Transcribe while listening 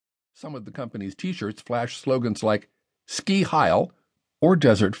Some of the company's t-shirts flash slogans like Ski Heil or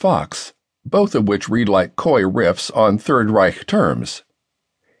Desert Fox, both of which read like coy riffs on Third Reich terms.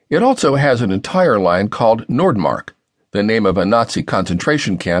 It also has an entire line called Nordmark, the name of a Nazi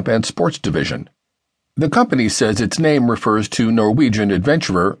concentration camp and sports division. The company says its name refers to Norwegian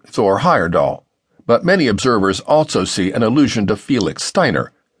adventurer Thor Heyerdahl, but many observers also see an allusion to Felix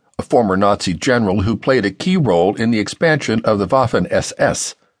Steiner, a former Nazi general who played a key role in the expansion of the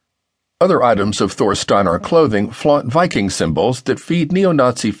Waffen-SS. Other items of Thor Steiner clothing flaunt Viking symbols that feed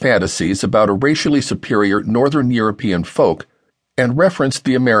neo-Nazi fantasies about a racially superior Northern European folk and reference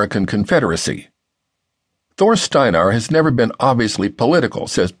the American Confederacy. Thor Steiner has never been obviously political,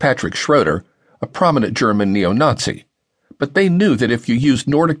 says Patrick Schroeder, a prominent German neo-Nazi, but they knew that if you used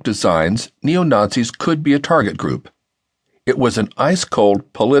Nordic designs, neo-Nazis could be a target group. It was an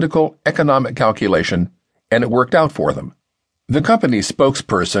ice-cold political, economic calculation, and it worked out for them. The company's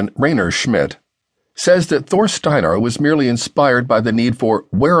spokesperson, Rainer Schmidt, says that Thor Steiner was merely inspired by the need for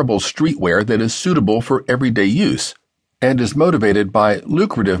wearable streetwear that is suitable for everyday use and is motivated by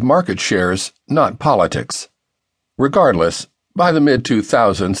lucrative market shares, not politics. Regardless, by the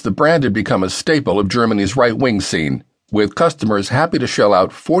mid-2000s, the brand had become a staple of Germany's right-wing scene, with customers happy to shell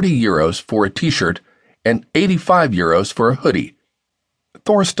out €40 for a t-shirt and €85 for a hoodie.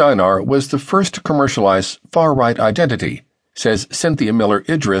 Thor Steiner was the first to commercialize far-right identity, says Cynthia Miller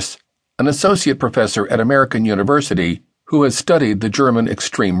Idris, an associate professor at American University who has studied the German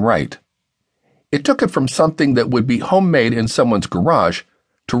extreme right. It took it from something that would be homemade in someone's garage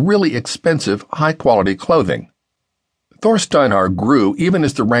to really expensive, high-quality clothing. Thor Steiner grew even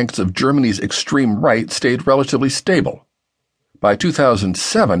as the ranks of Germany's extreme right stayed relatively stable. By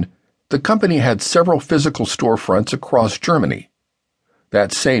 2007, the company had several physical storefronts across Germany.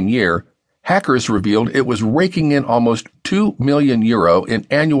 That same year, hackers revealed it was raking in almost €2 million in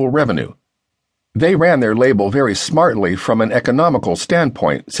annual revenue. They ran their label very smartly from an economical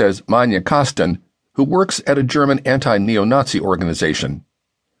standpoint, says Manja Kosten, who works at a German anti-neo-Nazi organization,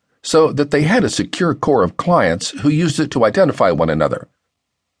 so that they had a secure core of clients who used it to identify one another.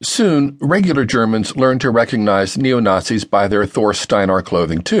 Soon, regular Germans learned to recognize neo-Nazis by their Thor Steiner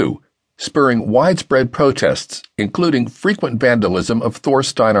clothing too, spurring widespread protests, including frequent vandalism of Thor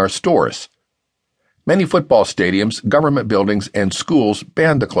Steiner stores. Many football stadiums, government buildings, and schools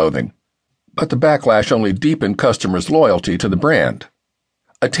banned the clothing, but the backlash only deepened customers' loyalty to the brand.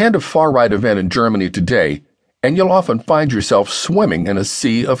 Attend a far-right event in Germany today, and you'll often find yourself swimming in a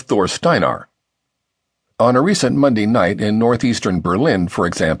sea of Thor Steiner. On a recent Monday night in northeastern Berlin, for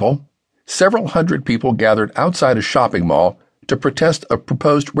example, several hundred people gathered outside a shopping mall to protest a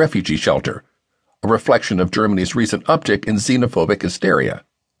proposed refugee shelter, a reflection of Germany's recent uptick in xenophobic hysteria.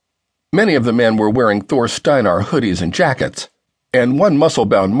 Many of the men were wearing Thor Steiner hoodies and jackets, and one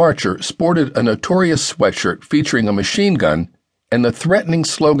muscle-bound marcher sported a notorious sweatshirt featuring a machine gun and the threatening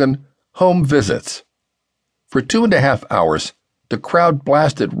slogan, "Home Visits." For 2.5 hours, the crowd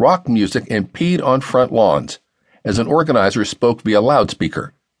blasted rock music and peed on front lawns, as an organizer spoke via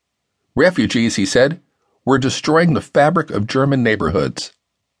loudspeaker. Refugees, he said, were destroying the fabric of German neighborhoods.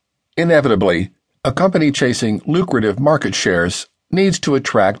 Inevitably, a company chasing lucrative market shares needs to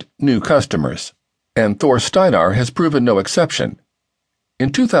attract new customers, and Thor Steiner has proven no exception.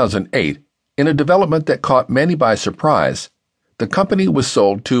 In 2008, in a development that caught many by surprise, the company was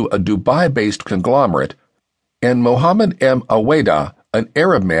sold to a Dubai-based conglomerate, and Mohammed M. Aweda, an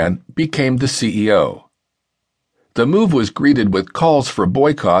Arab man, became the CEO. The move was greeted with calls for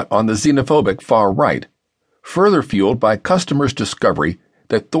boycott on the xenophobic far right, further fueled by customers' discovery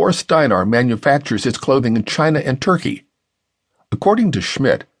that Thor Steiner manufactures its clothing in China and Turkey. According to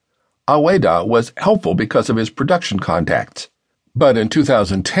Schmidt, Aweda was helpful because of his production contacts, but in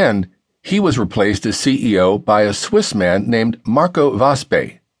 2010, he was replaced as CEO by a Swiss man named Marco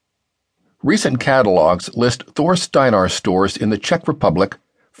Vaspe. Recent catalogs list Thor Steiner stores in the Czech Republic,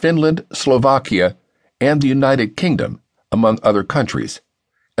 Finland, Slovakia, and the United Kingdom, among other countries,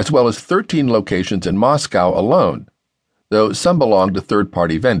 as well as 13 locations in Moscow alone, though some belong to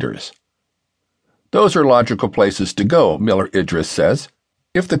third-party vendors. Those are logical places to go, Miller Idris says,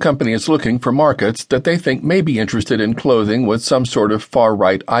 if the company is looking for markets that they think may be interested in clothing with some sort of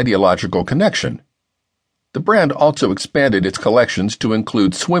far-right ideological connection. The brand also expanded its collections to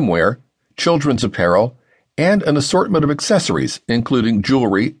include swimwear, children's apparel, and an assortment of accessories, including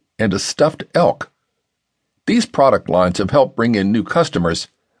jewelry and a stuffed elk. These product lines have helped bring in new customers,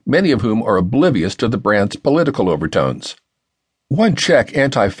 many of whom are oblivious to the brand's political overtones. One Czech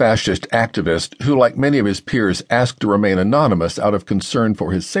anti-fascist activist, who like many of his peers asked to remain anonymous out of concern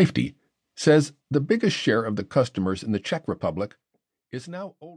for his safety, says the biggest share of the customers in the Czech Republic is now older.